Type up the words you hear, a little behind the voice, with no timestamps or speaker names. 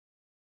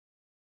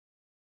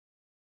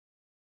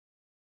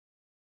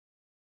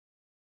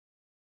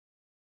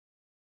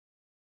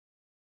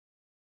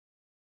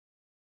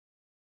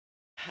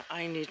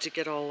I need to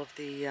get all of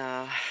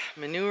the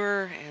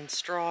manure and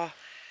straw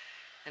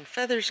and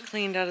feathers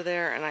cleaned out of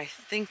there, and I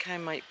think I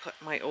might put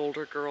my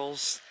older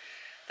girls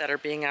that are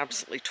being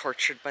absolutely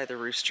tortured by the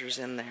roosters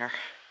in there.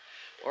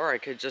 Or I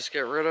could just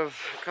get rid of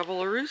a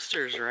couple of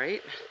roosters,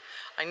 right?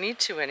 I need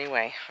to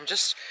anyway. I'm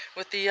just,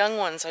 with the young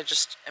ones, I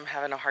just am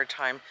having a hard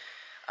time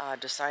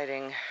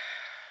deciding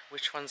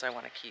which ones I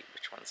want to keep,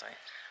 which ones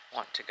I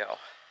want to go.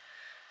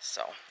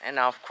 So, and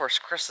now of course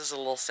Chris is a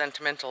little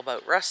sentimental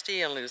about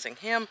Rusty and losing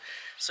him,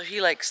 so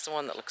he likes the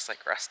one that looks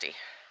like Rusty.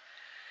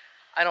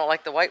 I don't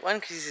like the white one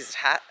because he's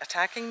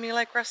attacking me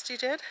like Rusty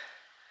did.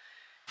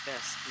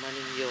 Best money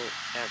you'll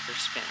ever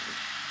spend.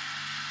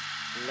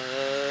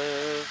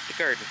 Love the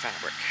garden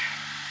fabric.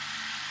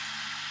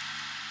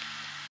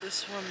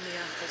 This one the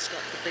apples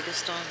got the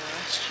biggest on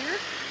last year,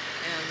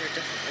 and they're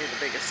definitely the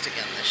biggest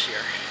again this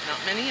year.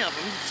 Not many of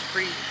them. It's a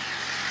pretty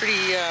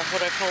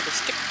what I call the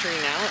stick tree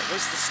now. It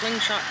was the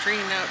slingshot tree,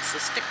 now it's the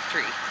stick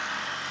tree.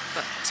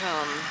 But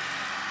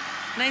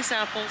nice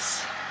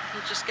apples. They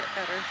just get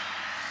better.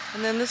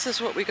 And then this is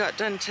what we got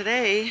done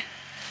today.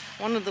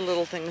 One of the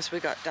little things we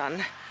got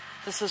done.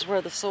 This is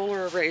where the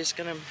solar array is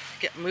going to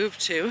get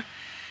moved to.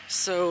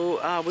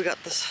 So we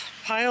got the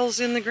piles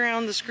in the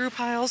ground, the screw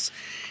piles,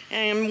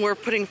 and we're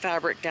putting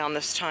fabric down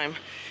this time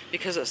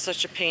because it's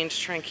such a pain to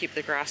try and keep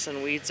the grass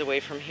and weeds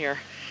away from here.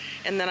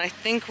 And then I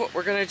think what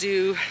we're going to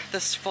do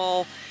this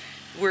fall,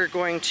 we're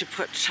going to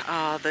put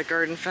the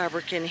garden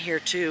fabric in here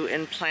too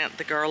and plant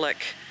the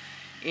garlic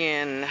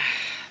in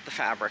the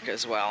fabric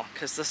as well,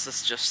 because this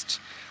is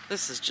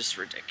just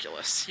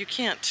ridiculous. You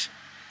can't,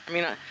 I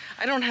mean,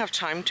 I don't have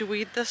time to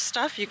weed this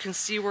stuff. You can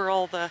see where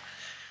all the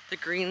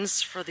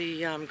greens for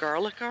the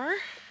garlic are,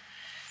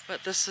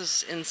 but this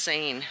is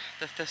insane.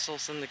 The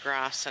thistles and the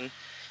grass and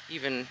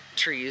even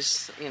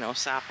trees, you know,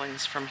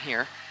 saplings from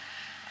here.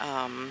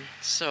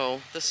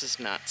 So this is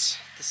nuts.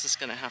 This is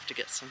gonna have to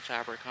get some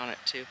fabric on it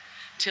too.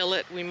 Till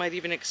it, we might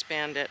even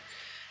expand it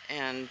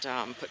and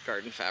put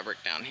garden fabric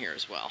down here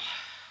as well.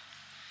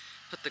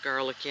 Put the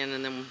garlic in,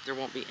 and then there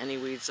won't be any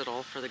weeds at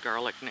all for the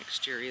garlic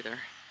next year either.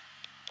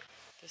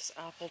 This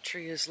apple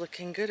tree is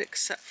looking good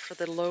except for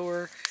the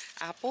lower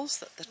apples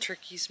that the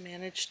turkeys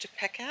managed to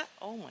peck at.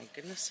 Oh my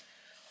goodness,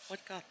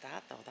 what got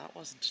that though? That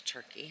wasn't a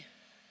turkey.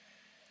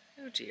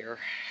 Oh dear.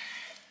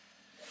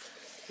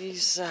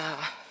 These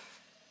are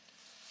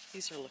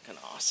looking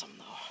awesome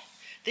though.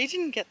 They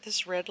didn't get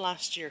this red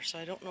last year, so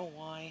I don't know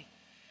why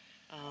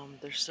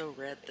they're so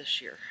red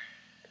this year.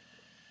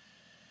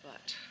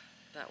 But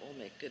that will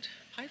make good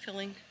pie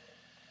filling.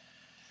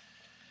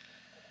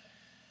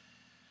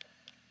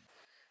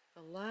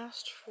 The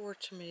last 4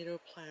 tomato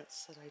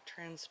plants that I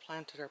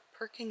transplanted are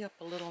perking up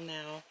a little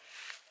now.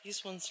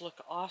 These ones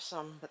look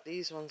awesome, but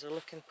these ones are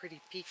looking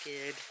pretty peaked.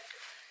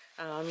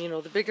 You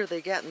know, the bigger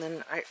they get, and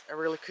then I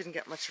really couldn't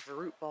get much of a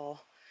root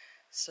ball.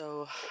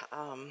 So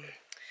I'm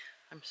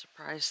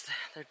surprised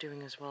they're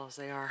doing as well as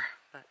they are,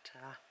 but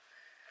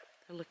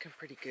they're looking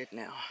pretty good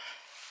now.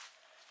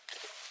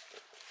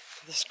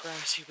 This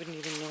grass, you wouldn't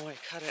even know I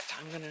cut it.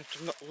 I'm gonna have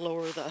to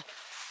lower the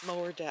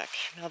mower deck.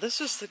 Now this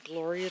is the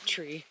Gloria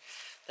tree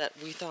that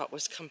we thought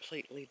was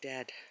completely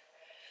dead.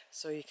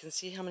 So you can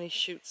see how many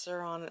shoots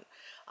are on it.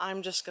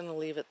 I'm just going to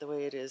leave it the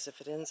way it is.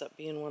 If it ends up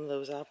being one of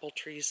those apple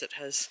trees that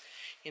has,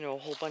 you know, a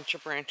whole bunch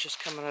of branches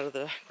coming out of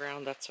the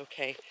ground, that's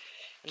okay.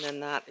 And then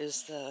that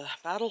is the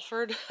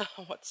Battleford,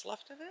 what's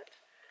left of it.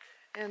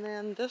 And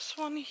then this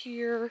one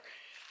here,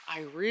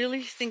 I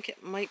really think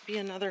it might be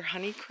another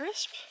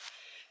Honeycrisp.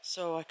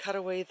 So I cut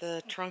away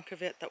the trunk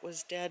of it that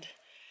was dead.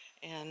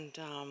 And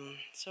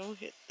so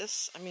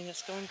I mean,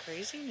 it's going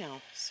crazy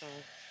now, so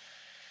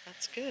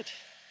that's good.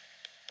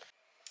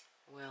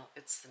 Well,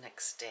 it's the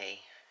next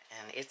day,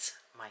 and it's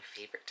my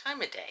favorite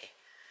time of day.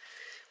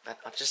 But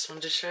I just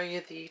wanted to show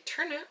you the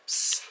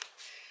turnips.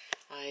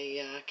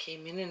 I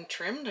came in and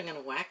trimmed. I'm going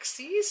to wax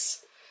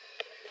these.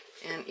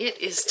 And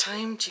it is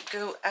time to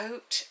go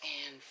out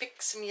and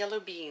pick some yellow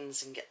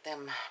beans and get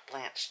them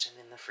blanched and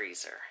in the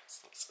freezer.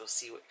 So let's go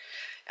see what...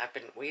 I've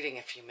been waiting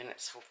a few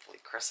minutes. Hopefully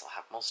Chris will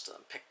have most of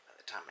them picked by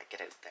the time I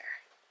get out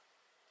there.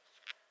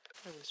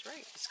 I was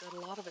right. He's got a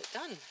lot of it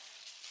done.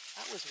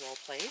 That was well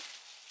played.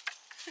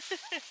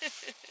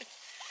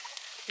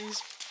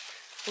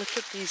 Look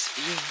at these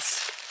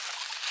beans.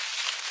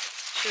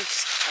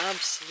 Just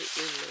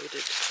absolutely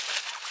loaded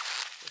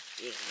with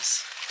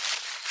beans.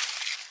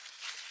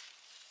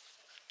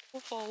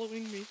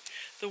 Following me.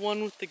 The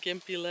one with the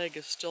gimpy leg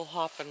is still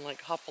hopping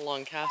like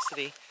Hopalong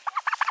Cassidy.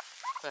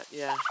 But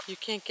yeah, you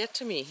can't get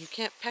to me. You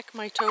can't peck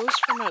my toes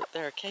from out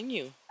there, can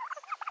you?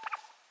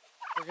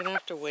 We're gonna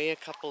have to weigh a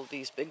couple of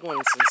these big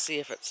ones and see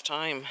if it's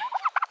time.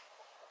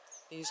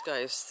 These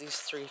guys, these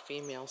 3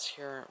 females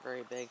here aren't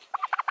very big,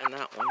 and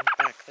that one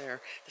back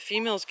there. The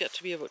females get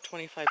to be about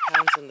 25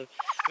 pounds and the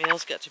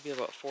males get to be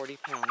about 40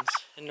 pounds,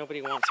 and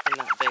nobody wants one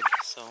that big,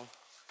 so.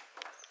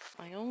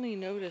 I only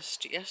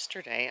noticed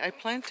yesterday, I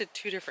planted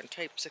 2 different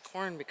types of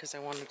corn because I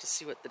wanted to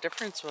see what the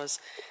difference was,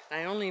 and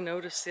I only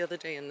noticed the other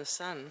day in the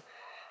sun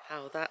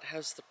how that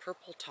has the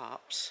purple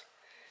tops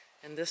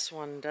and this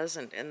one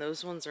doesn't, and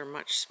those ones are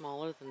much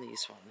smaller than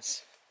these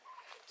ones.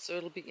 So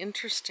it'll be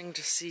interesting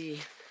to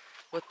see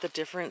what the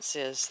difference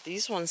is.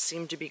 These ones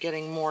seem to be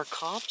getting more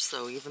cobs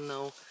though, even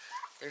though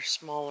they're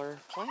smaller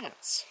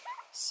plants.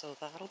 So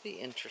that'll be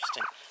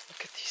interesting.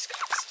 Look at these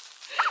guys.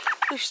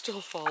 They're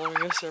still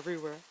following us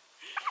everywhere,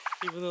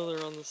 even though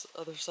they're on this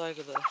other side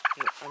of the...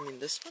 I mean,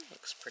 this one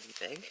looks pretty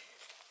big.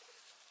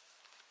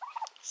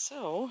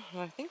 So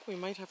I think we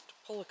might have to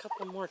pull a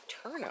couple more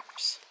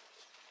turnips.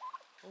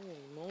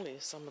 Holy moly,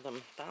 some of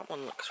them. That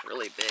one looks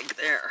really big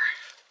there.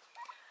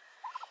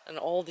 And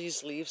all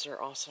these leaves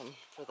are awesome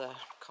for the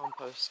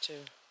compost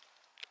too.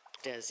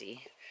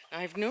 Desi. Now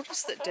I've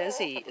noticed that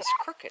Desi is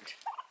crooked.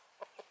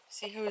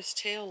 See how his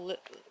tail,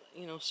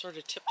 you know, sort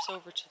of tips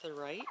over to the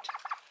right?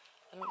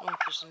 I don't know if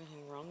there's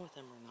anything wrong with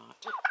him or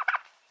not.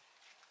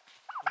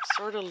 I'm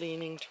sort of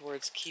leaning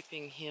towards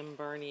keeping him,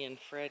 Barney, and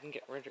Fred and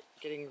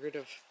getting rid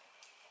of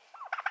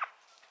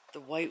the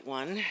white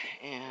one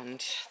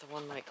and the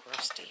one like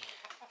Rusty.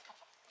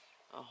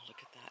 Oh, look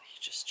at that. He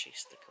just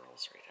chased the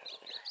girls right out of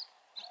there.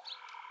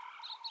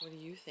 What do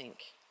you think?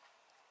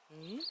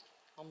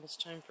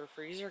 Almost time for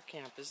freezer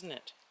camp, isn't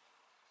it?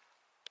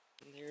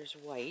 And there's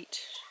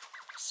White.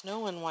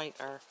 Snow and White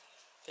are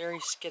very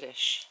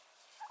skittish.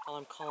 Well,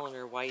 I'm calling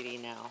her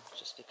Whitey now,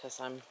 just because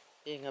I'm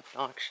being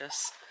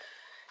obnoxious.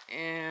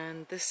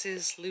 And this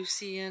is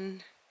Lucy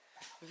and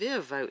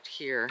Viv out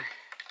here.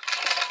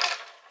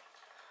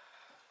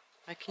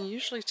 I can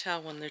usually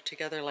tell when they're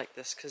together like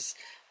this because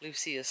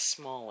Lucy is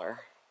smaller.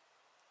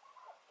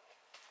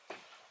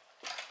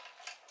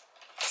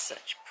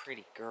 Such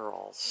pretty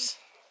girls.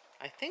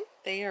 I think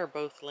they are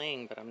both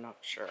laying, but I'm not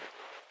sure.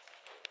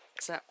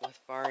 Except with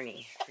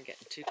Barney. We're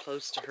getting too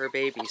close to her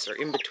babies, or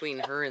in between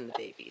her and the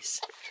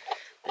babies.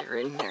 They're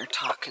in there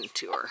talking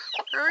to her.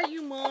 Where are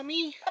you,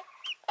 Mommy?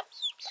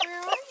 Where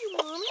are you,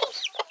 Mommy?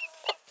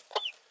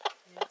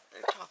 Yeah,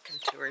 they're talking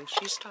to her, and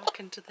she's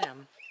talking to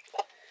them.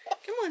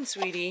 Come on,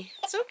 sweetie.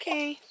 It's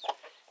okay.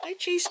 I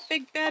chased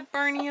Big Bad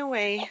Barney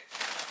away.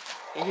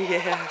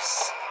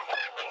 Yes.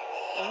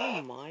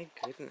 Oh my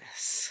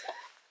goodness.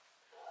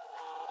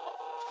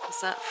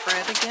 Is that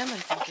Fred again?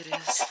 I think it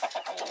is.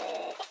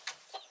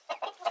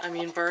 I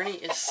mean, Barney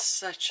is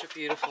such a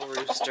beautiful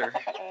rooster.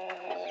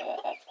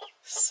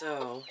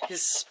 So,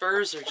 his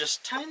spurs are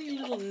just tiny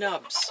little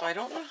nubs, so I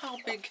don't know how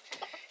big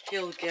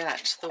he'll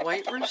get. The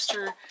white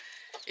rooster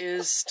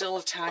is still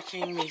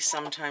attacking me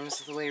sometimes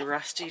the way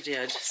Rusty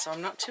did, so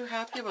I'm not too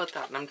happy about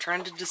that, and I'm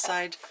trying to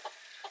decide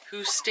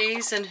who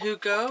stays and who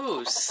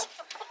goes.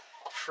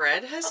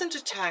 Fred hasn't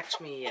attacked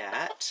me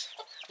yet.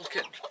 Look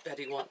at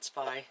Betty wants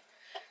by.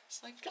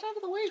 It's like, get out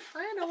of the way,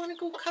 Fred, I want to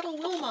go cuddle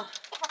Wilma.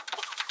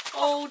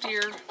 Oh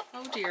dear,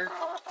 oh dear.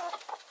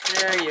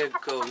 There you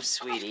go,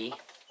 sweetie.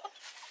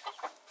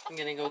 I'm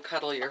gonna go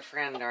cuddle your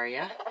friend, are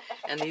ya?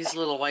 And these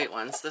little white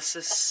ones, this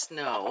is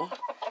Snow.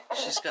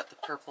 She's got the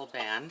purple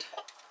band.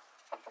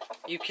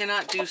 You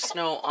cannot do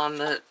Snow on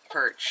the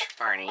perch,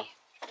 Barney.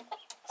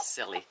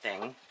 Silly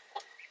thing.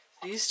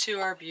 These two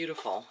are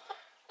beautiful.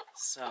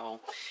 So,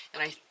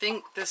 and I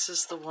think this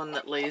is the one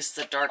that lays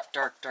the dark,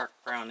 dark, dark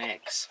brown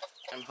eggs.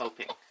 I'm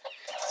hoping.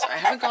 So I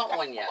haven't got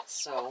one yet,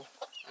 so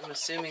I'm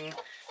assuming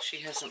she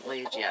hasn't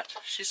laid yet.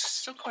 She's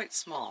still quite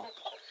small.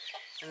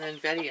 And then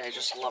Betty, I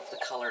just love the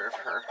color of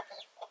her.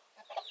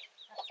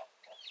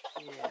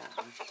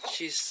 Yeah,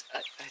 she's,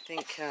 I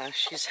think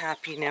she's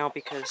happy now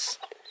because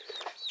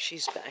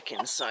she's back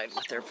inside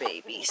with her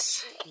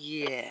babies.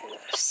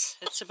 Yes,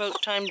 it's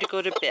about time to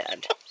go to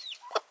bed,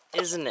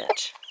 isn't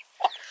it?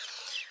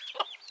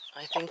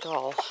 I think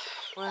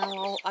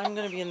I'm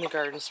going to be in the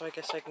garden, so I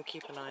guess I can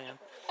keep an eye on.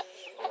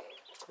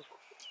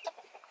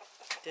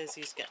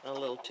 Desi's getting a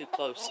little too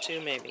close too,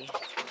 maybe.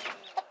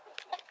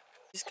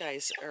 These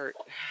guys are,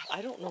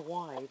 I don't know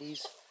why,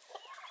 these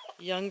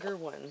younger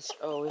ones.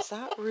 Oh, is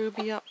that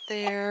Ruby up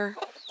there?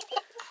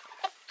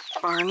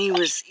 Barney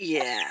was,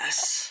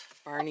 yes.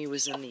 Barney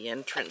was in the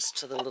entrance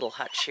to the little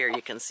hutch here.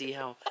 You can see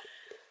how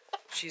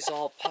she's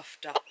all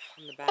puffed up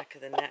on the back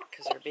of the neck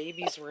because her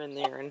babies were in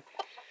there and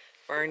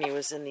Barney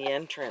was in the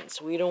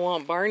entrance. We don't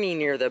want Barney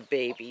near the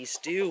babies,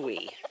 do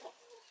we?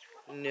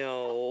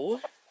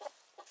 No.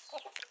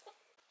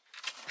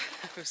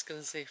 I was going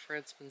to say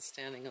Fred's been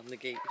standing on the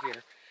gate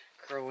here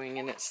crowing,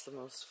 and it's the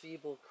most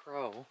feeble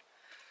crow.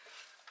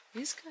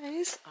 These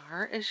guys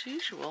are, as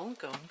usual,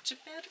 going to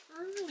bed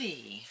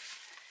early.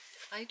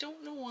 I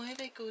don't know why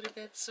they go to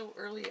bed so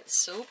early. It's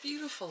so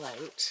beautiful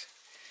out.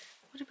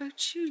 What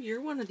about you?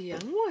 You're one of the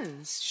young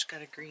ones. She's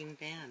got a green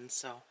band,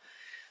 so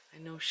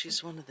I know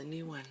she's one of the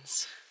new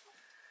ones.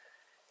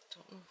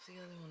 Don't know if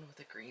the other one with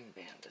the green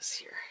band is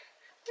here.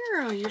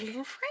 Where are all your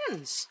little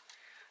friends?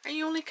 Are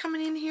you only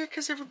coming in here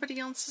because everybody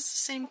else is the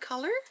same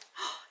color?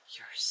 Oh,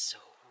 you're so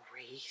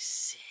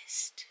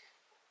racist.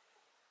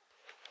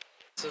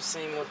 So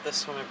same with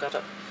this one. I've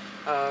got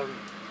a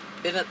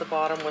bin at the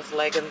bottom with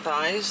leg and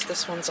thighs.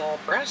 This one's all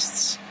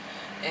breasts.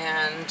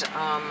 And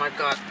I've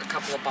got a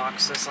couple of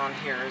boxes on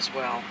here as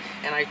well.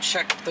 And I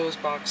checked those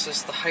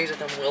boxes, the height of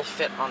them will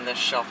fit on this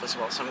shelf as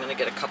well. So I'm going to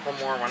get a couple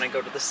more when I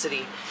go to the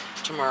city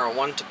tomorrow.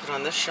 One to put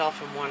on this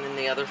shelf and one in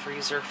the other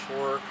freezer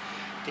for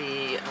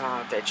the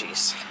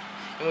veggies.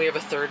 And we have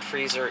a third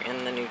freezer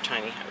in the new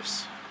tiny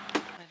house. I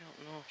don't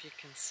know if you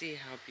can see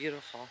how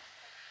beautiful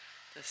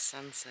this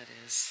sunset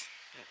is,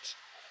 but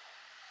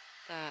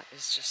that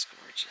is just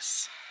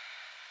gorgeous.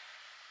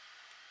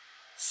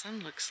 The sun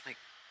looks like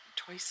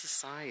twice the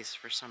size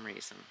for some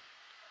reason.